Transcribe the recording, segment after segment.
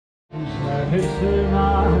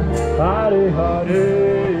Krishna, Hare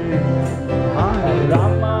Hare, Hare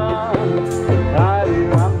Rama, Hare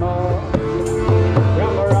Rama,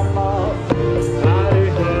 Rama Rama, Hare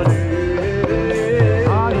Hare,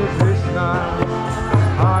 Hare Krishna,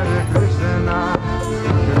 Hare Krishna,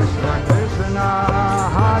 Krishna Krishna,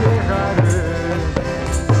 Hare Hare,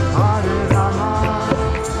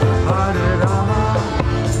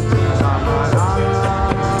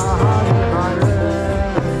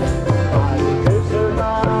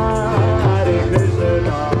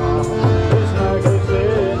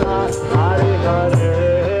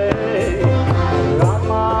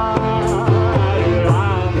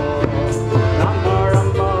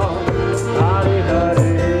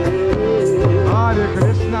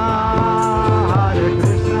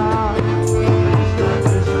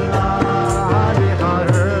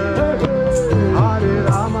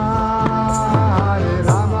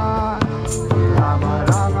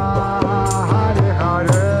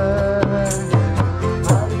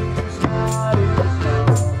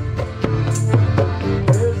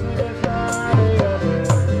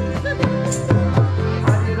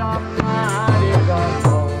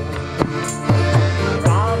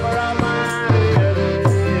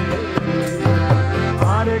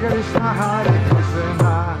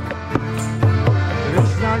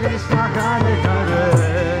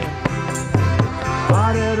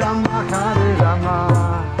 Hare Rama, Hare Rama,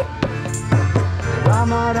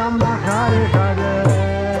 Rama Rama, Hare Hare.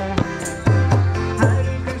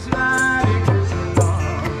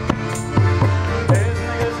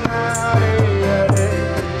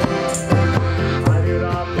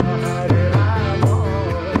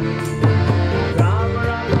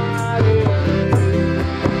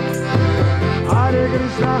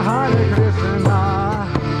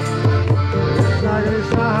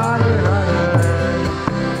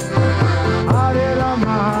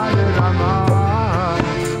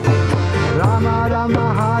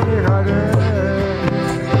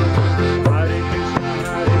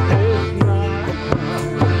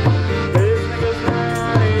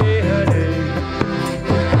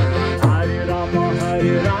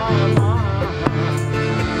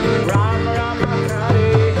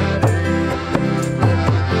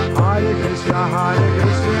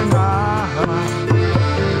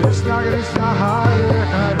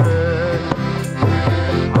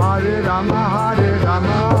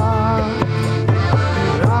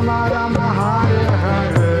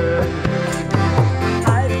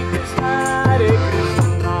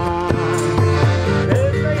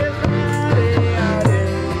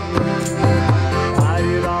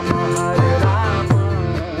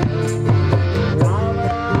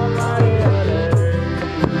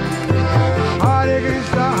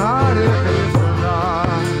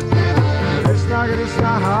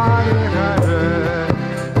 Krishna Hare Hare,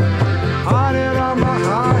 Hare Rama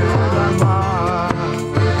Hare Rama,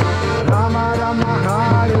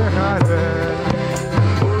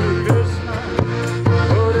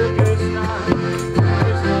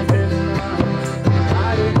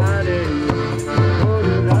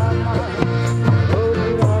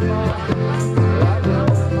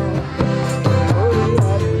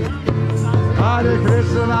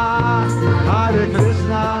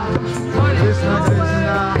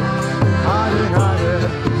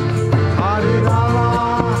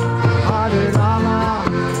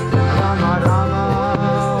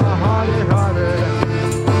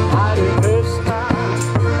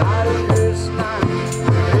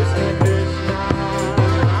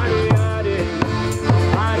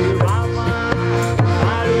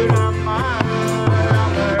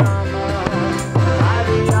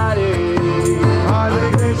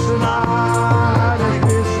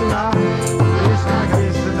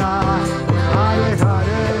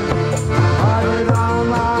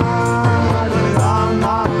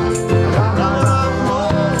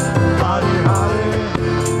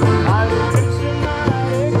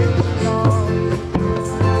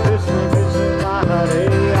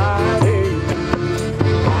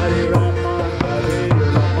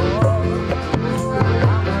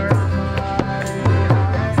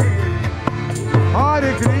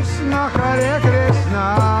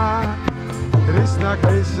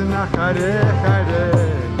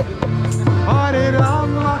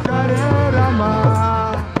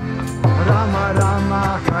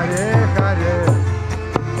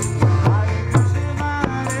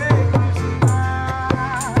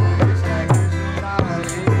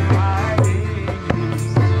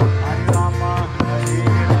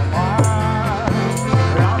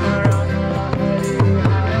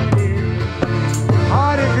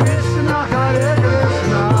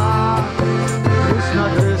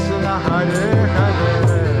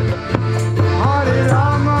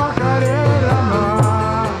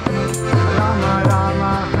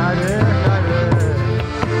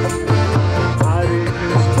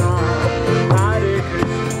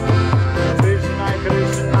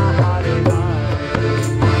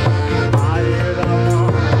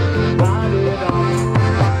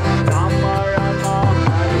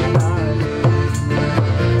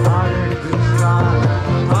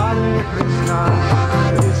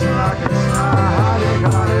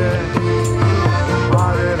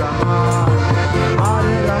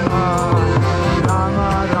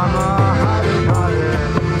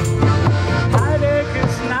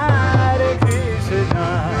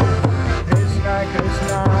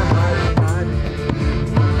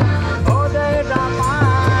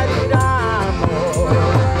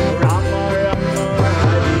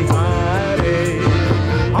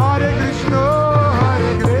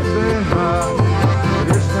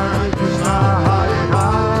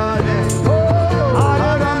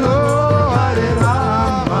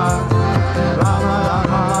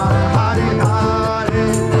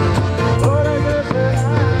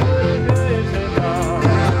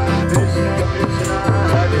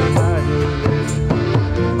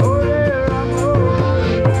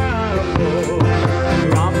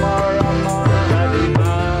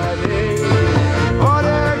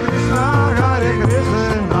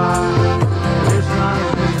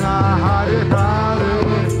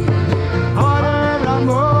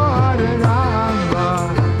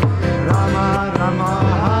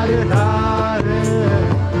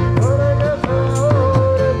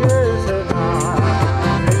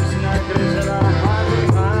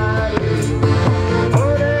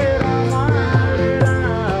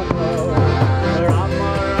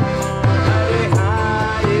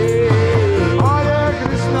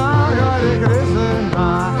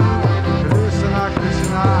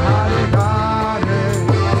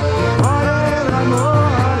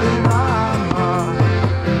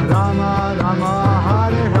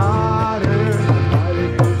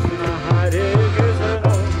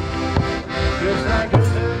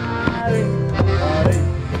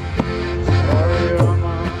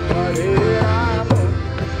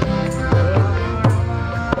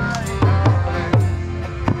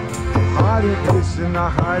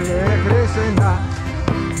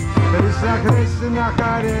 Krishna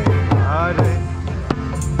Hare Hare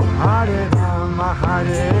Hare Rama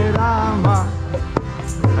Hare Rama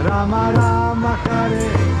Rama Rama Hare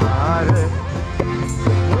Hare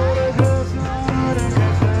Hare Krishna Hare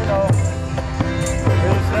Krishna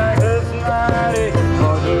Krishna Krishna Hare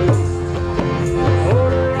Hare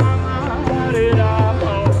Hare Rama Hare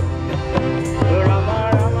Rama Rama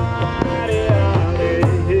Rama Hare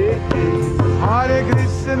Hare Hare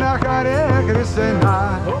Krishna Hare Krishna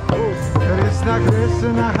Krishna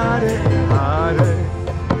Krishna Hare Hare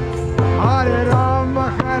Hare Rama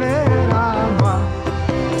Hare Rama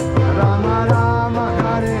Rama Rama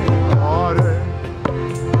Hare Hare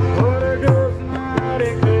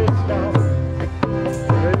Hare Krishna Hare Krishna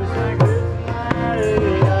Krishna Krishna Hare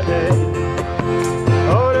Hare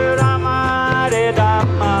Hare Rama Hare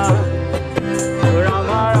Rama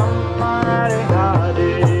Rama Rama Hare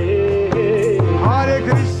Hare Hare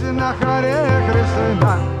Krishna Hare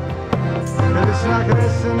Krishna Krishna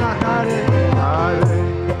Krishna Hare Hare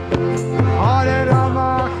Hare Rama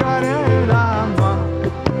Hare Rama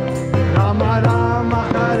Rama Rama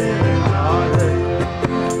Hare Hare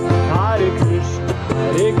Hare Krishna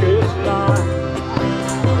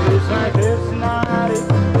Krishna Krishna Hare Hare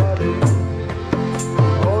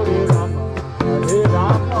Hare Rama Hare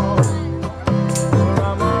Rama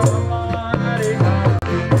Rama Rama Hare Hare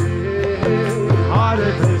Hare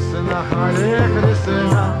Krishna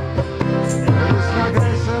Krishna Krishna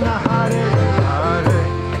Krishna Hare Hare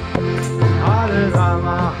Hare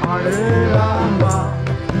Rama Hare Rama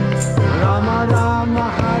Rama Rama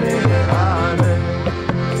Hare Hare Hare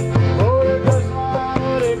Krishna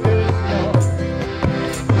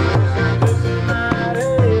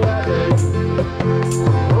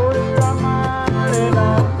Krishna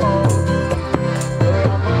Krishna Hare Hare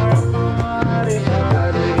Hare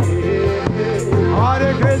Rama Hare Rama Rama Rama Hare Hare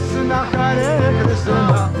Hare Krishna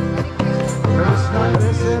Krishna Krishna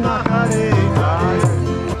Krishna Hare Hare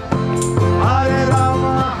Hare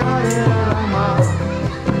Rama Hare Rama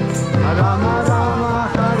Rama Rama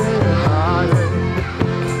Hare Hare Hare Krishna Krishna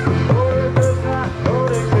Krishna Hare Hare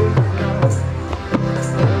Hare Rama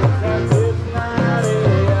Hare Rama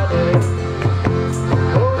Rama Rama Hare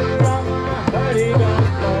Hare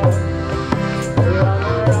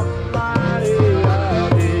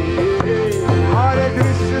Hare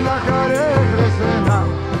Krishna Krishna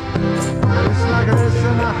Krishna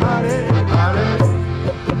Krishna Hare Hare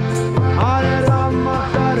Hare Rama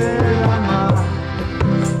Hare Rama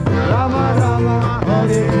Rama Rama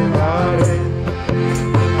Hare Hare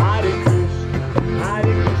Hare Krishna Krishna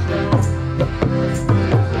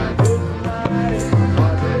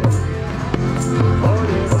Krishna Hare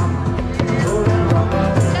Hare Hare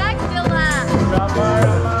Rama Как дела?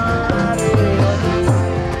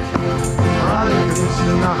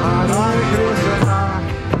 Rama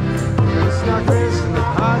Rama Hare Hare Hare Krishna Krishna Krishna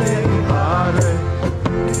Hare Hare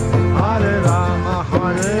Hare Rama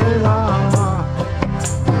Hare Rama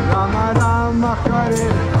Rama Rama Hare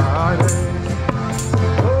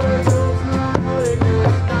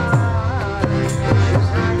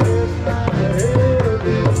Hare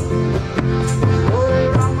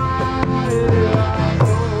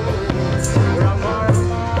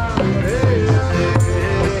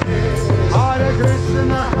Hare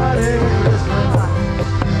Krishna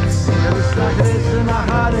Krishna Krishna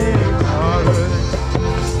Hare Hare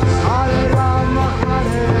Hare Rama Hare Rama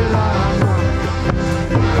Rama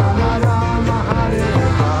Rama Hare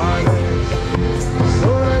Hare Hare Krishna Krishna Krishna Hare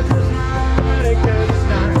Hare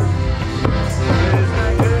Hare Rama Hare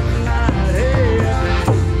Rama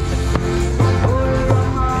Rama Rama Hare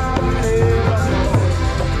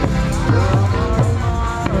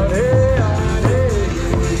Hare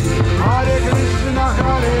Hare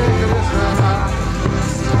Krishna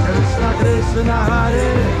Krishna Krishna Hare Hare Hare Rama Hare Rama Rama Rama Hare Hare Hare Krishna Krishna Krishna Hare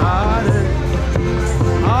Hare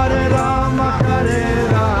Hare Rama Hare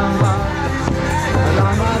Rama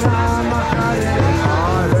Rama Rama Hare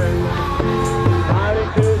Hare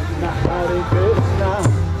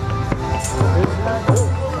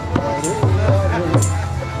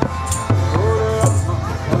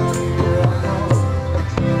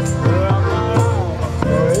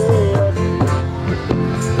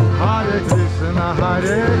Hare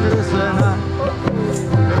Krishna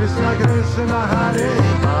Krishna Krishna Hare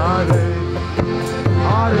Hare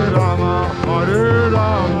Hare Rama Hare Rama Rama Rama Hare Hare Hare Krishna Krishna Krishna Hare Hare Hare Rama Hare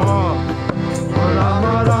Rama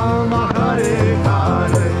Rama Rama Hare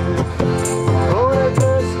Hare Hare Krishna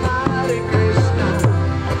Krishna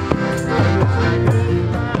Krishna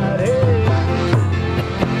Krishna Hare Hare Rama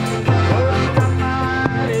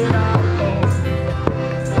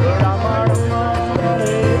Hare Rama Rama Rama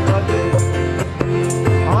Hare Hare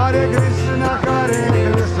Hare Krishna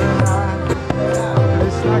Krishna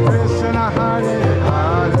Krishna Krishna Hare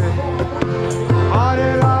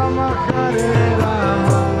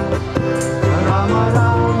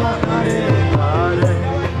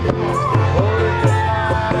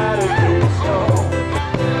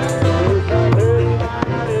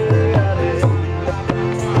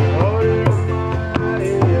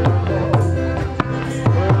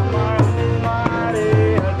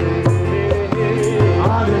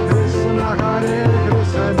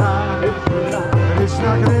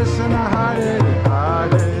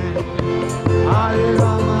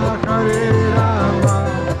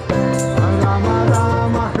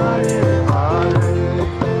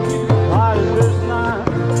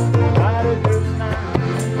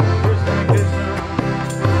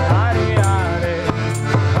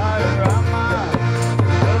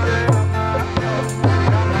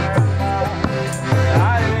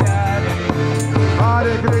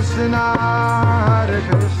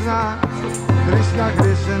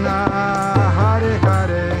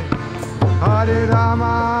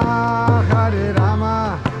Rama, Hare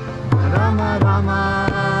Rama, Rama Rama,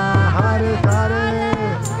 Hare Hare.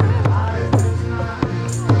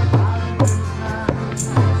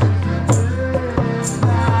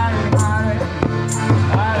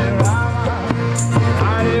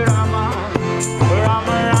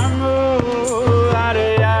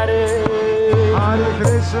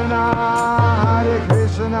 Hare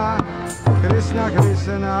Krishna, Krishna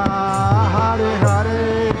Krishna, Hare Hare,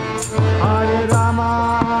 Hare Rama,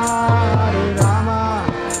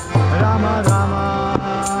 Rama Rama,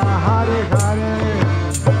 Hare Hare.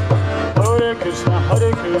 Hare Krishna,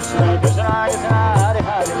 Krishna Krishna, Hare Hare,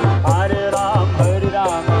 Hare Rama, Rama Rama, Hare Hare. Hare Krishna, Krishna Krishna, Hare Hare, Hare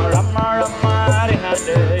Rama, Rama Rama, Hare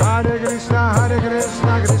Hare. Hare Krishna,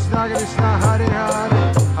 Krishna Krishna, Hare Hare,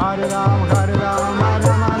 Hare Rama,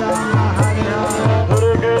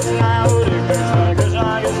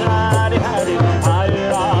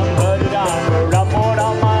 Rama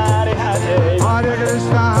Rama, Hare Hare. Hare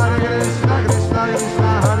Krishna, Krishna Krishna,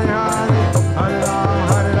 Hare Hare, Hare Rama, Rama Rama, Hare Hare. Hare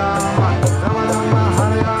Krishna, Krishna Krishna, Hare Hare, Hare Rama, Rama Rama,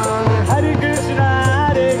 Hare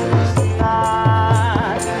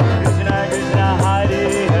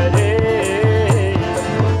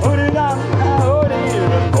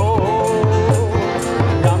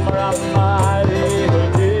Hare Krishna,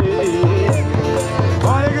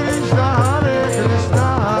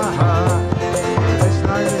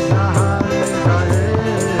 Krishna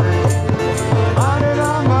Krishna, Hare Hare, Hare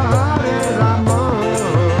Rama,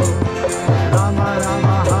 Rama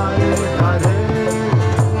Rama, Hare Hare.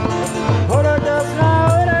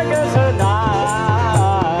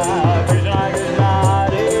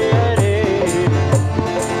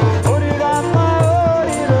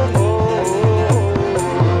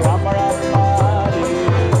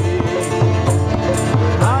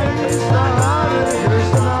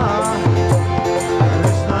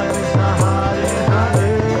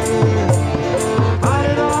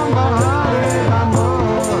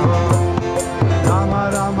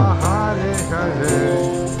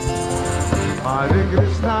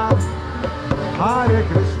 Hare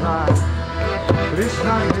Krishna,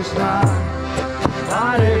 Krishna Krishna,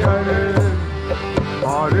 Hare Hare,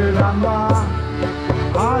 Hare Rama,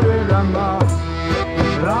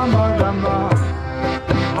 Rama Rama,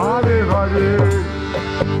 Hare Hare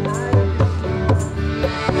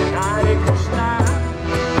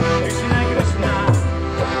Krishna,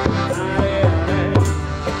 Krishna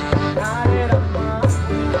Krishna,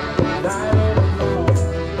 Hare Hare,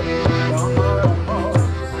 Hare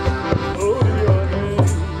Rama,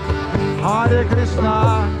 Rama Rama,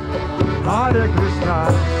 Hare Hare. Hare Krishna,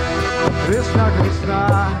 Krishna Krishna,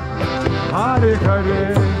 Hare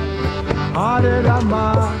Hare,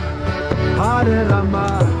 Hare Rama,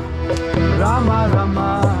 Rama Rama,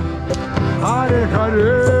 Hare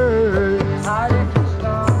Hare. Hare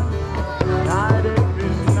Krishna, Krishna Krishna,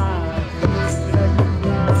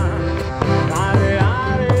 Hare Hare, Hare Rama,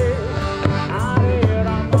 Hare Rama, Hare Krishna, Krishna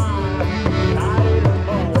Krishna, Hare Hare,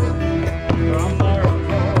 Hare Rama, Rama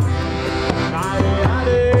Rama, Hare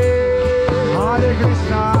Hare. Hare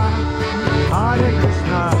Krishna, Hare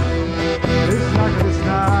Krishna, Krishna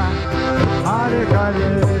Krishna, Hare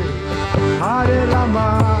Hare, Hare Rama,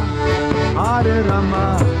 Hare Rama,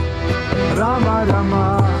 Rama Rama,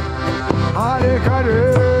 Hare Hare.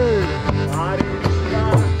 Hare Krishna,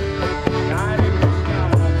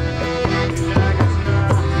 Krishna Krishna,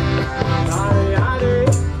 Hare Hare,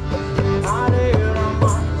 Hare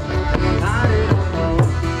Rama,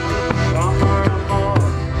 Rama Rama,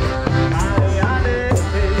 Hare Hare.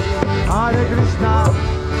 Hare Krishna,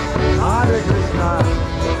 Hare Krishna,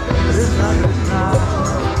 Krishna Krishna,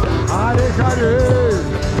 Hare Hare,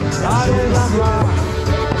 Hare Rama,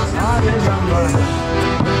 Hare Rama,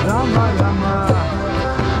 Rama Rama,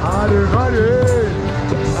 Hare Hare. Hare Krishna, Krishna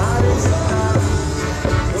Krishna, Hare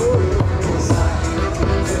Hare, Hare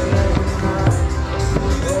Rama,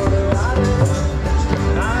 Rama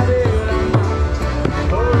Rama, Hare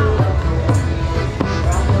Hare.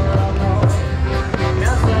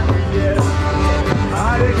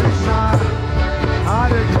 Hare Krishna, Hare Rama,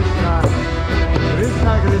 Hare Krishna,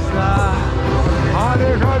 Krishna Krishna,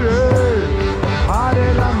 Hare Hare, Hare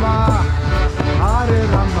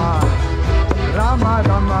Rama, Rama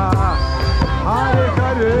Rama, Hare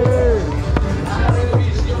Hare.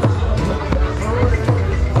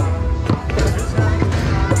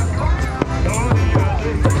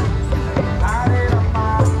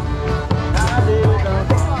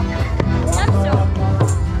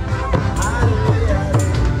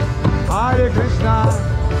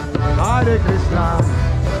 Hare Krishna,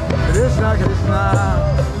 Krishna Krishna,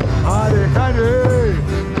 Hare Hare,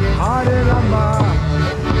 Hare Rama,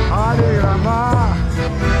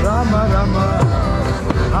 Rama Rama,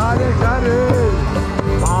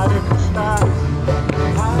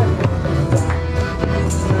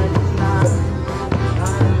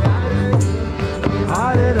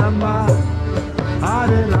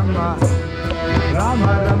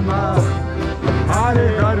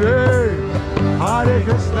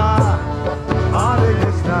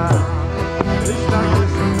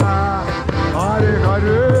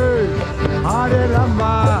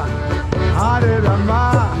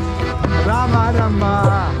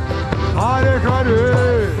 Hare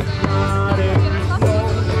Hare.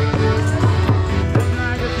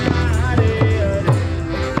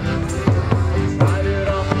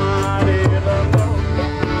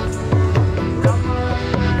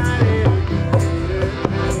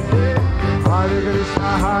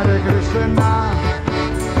 Hare Krishna,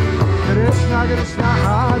 Krishna Krishna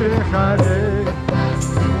Hare Hare,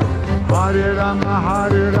 Hare Rama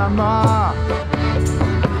Hare Rama,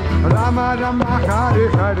 Rama Rama Hare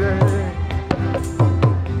Hare.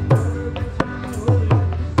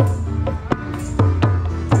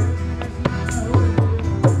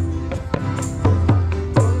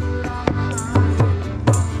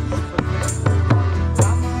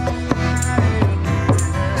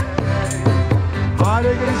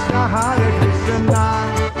 Hare Krishna,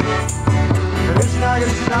 Krishna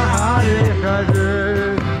Krishna Hare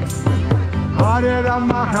Hare, Hare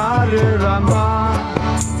Rama Hare Rama,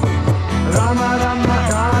 Rama Rama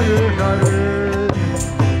Hare Hare.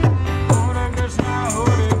 Hare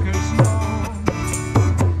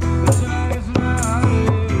Krishna, Krishna Krishna Hare,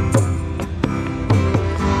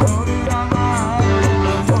 Hare Rama Hare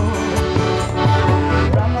Rama, Rama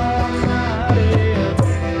Rama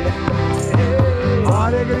Hare Hare. Hare Krishna, Krishna Krishna Hare Hare, Hare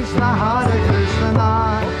Rama Hare Rama, Rama Rama Hare Hare. Hare Krishna, Hare Krishna,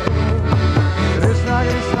 Krishna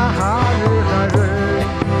Krishna Hare Hare,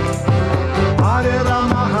 Hare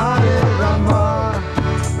Rama, Hare Rama,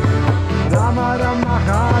 Rama Rama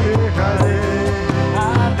Hare Hare.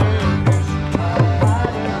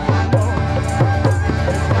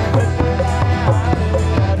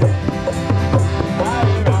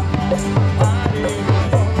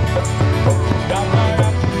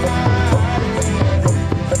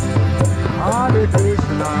 Hare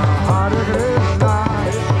Krishna, Hare Krishna,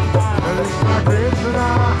 Krishna Krishna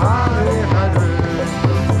Hare Hare,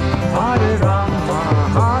 Hare Rama,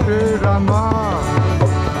 Hare Rama,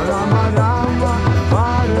 Rama Rama Hare Hare. Hare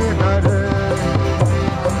Krishna, Hare Krishna, Krishna Krishna Hare Hare, Hare Rama, Hare Rama, Rama Rama Hare Hare.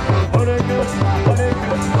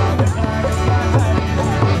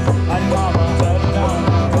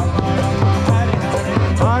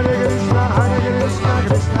 Hare Krishna, Hare Krishna,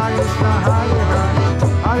 Krishna Krishna Hare Hare,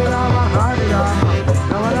 Hare Rama,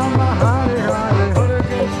 Rama Rama Hare Hare.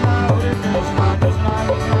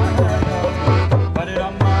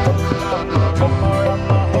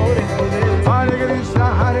 Hare Krishna,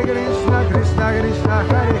 Hare Krishna, Krishna Krishna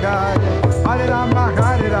Hare Hare, Hare Rama,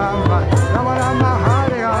 Hare Rama, Rama Rama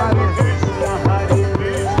Hare Hare. Krishna, Hare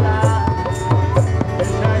Krishna, Krishna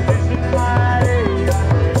Krishna Hare Hare,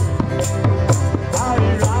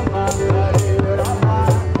 Hare Rama, Hare Rama,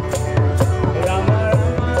 Rama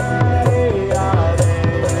Rama Hare Hare.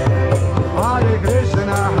 Hare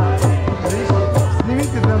Krishna,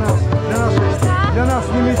 снимите для нас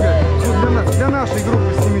снимите, для нашей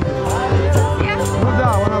группы снимите. Ну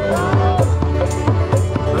да, он оттуда.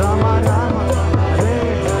 Рама Рама,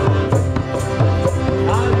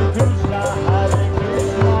 Hare Krishna, Hare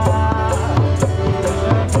Krishna,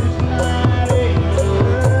 Krishna Krishna Hare Hare,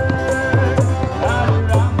 Hare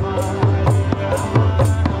Rama,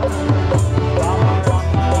 Rama Rama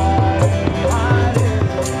Hare Hare.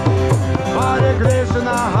 Hare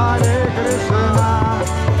Krishna, Hare Krishna,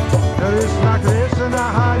 Krishna Krishna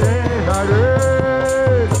Hare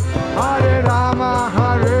Hare, Hare Rama,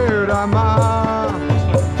 Hare Rama,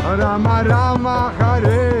 Rama Rama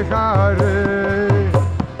Hare Hare.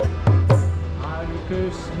 Hare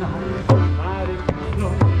Krishna, Hare Krishna,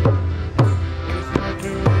 Krishna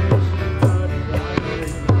Krishna Hare Hare,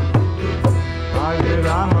 Hare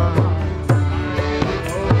Rama,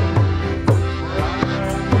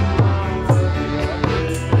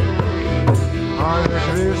 Hare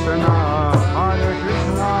Krishna, Hare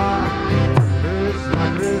Krishna, Krishna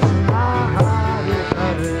Krishna Hare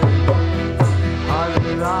Hare,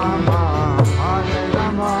 Hare Rama, Hare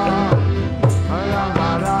Rama, Rama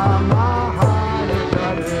Rama Hare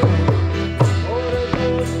Hare. Hare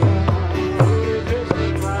Krishna,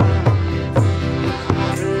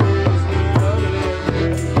 Hare Krishna,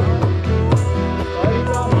 Krishna Hare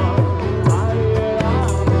Rama, Hare Rama,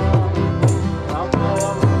 Rama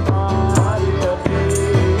Rama Hare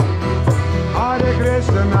Hare.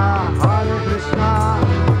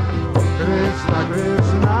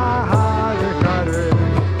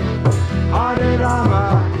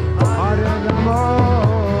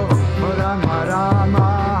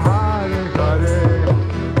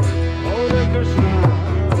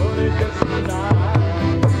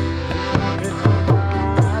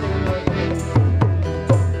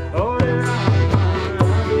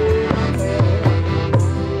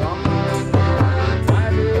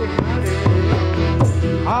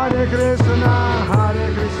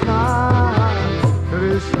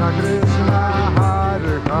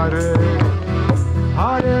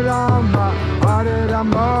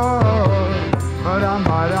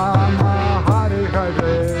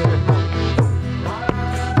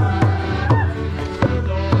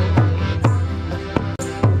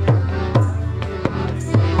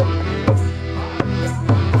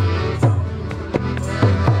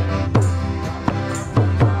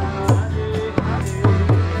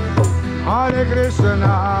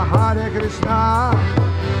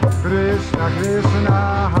 Krishna,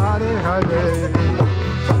 Hare Hare,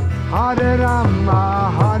 Hare Rama,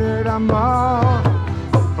 Hare Rama,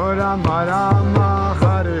 Rama Rama,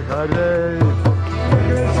 Hare Hare,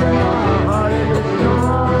 Krishna, Hare Krishna,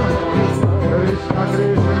 Krishna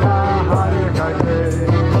Krishna, Hare Hare,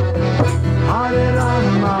 Hare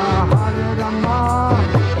Rama, Hare Rama,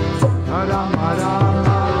 Rama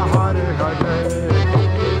Rama, Hare Hare.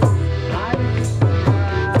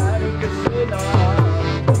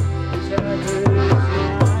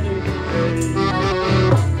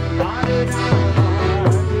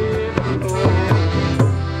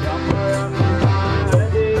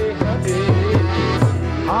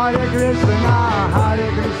 Hare Krishna, Hare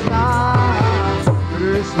Krishna,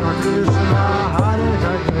 Krishna Krishna, Hare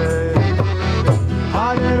Hare,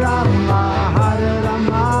 Hare Rama, Hare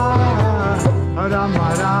Rama, Rama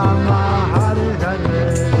Rama, Hare Hare.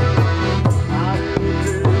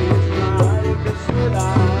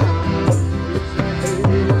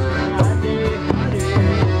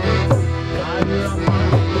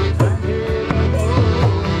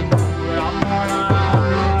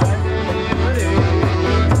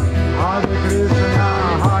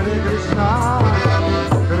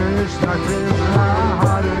 Krishna Krishna,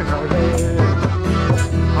 Hare Hare,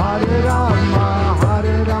 Hare Rama,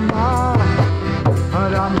 Hare Rama,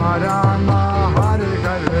 Rama Rama, Hare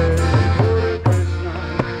Hare.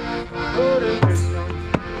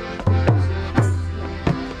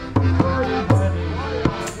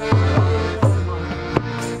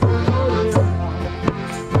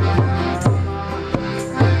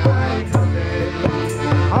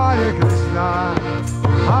 Hare Krishna,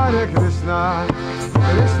 Hare Krishna, Hare Krishna,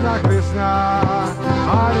 Krishna Krishna,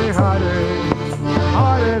 Hare Hare,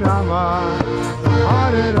 Hare Rama,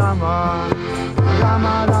 Hare Rama,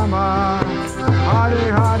 Rama Rama,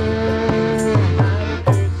 Hare Hare.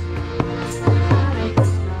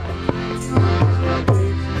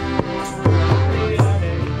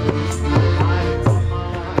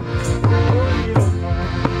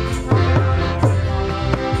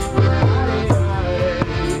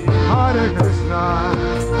 Hare Krishna,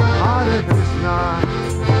 Hare Krishna,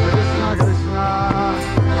 Krishna Krishna,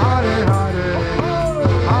 Hare Hare,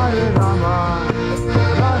 Hare Rama,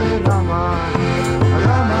 Hare Rama,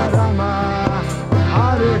 Rama Rama,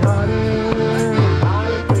 Hare Hare.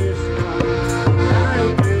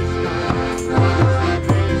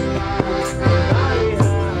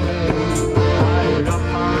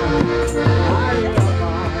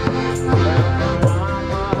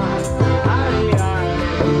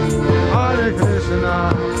 Hare Krishna,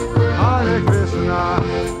 Hare Krishna,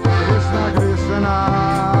 Krishna Krishna,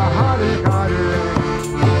 Hare Hare,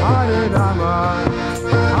 Hare Rama,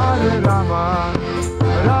 Hare Rama,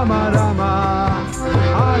 Rama Rama,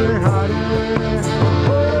 Hare Hare.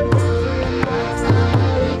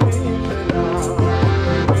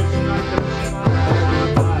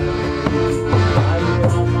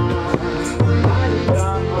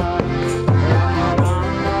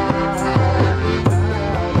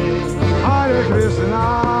 Hare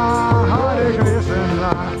Krishna, Hare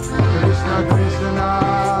Krishna, Krishna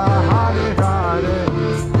Krishna, Hare Hare,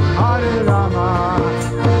 Hare Rama,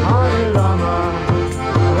 Hare Rama,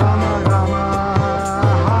 Rama Rama,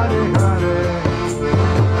 Hare Hare.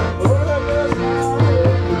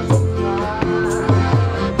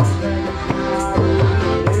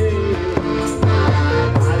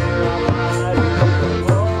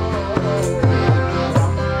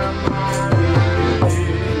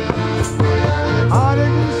 Hare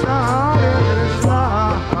Krishna, Hare Krishna,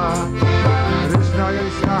 Krishna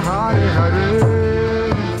Krishna, Hare Hare,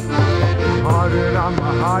 Hare Rama,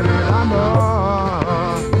 Hare Rama,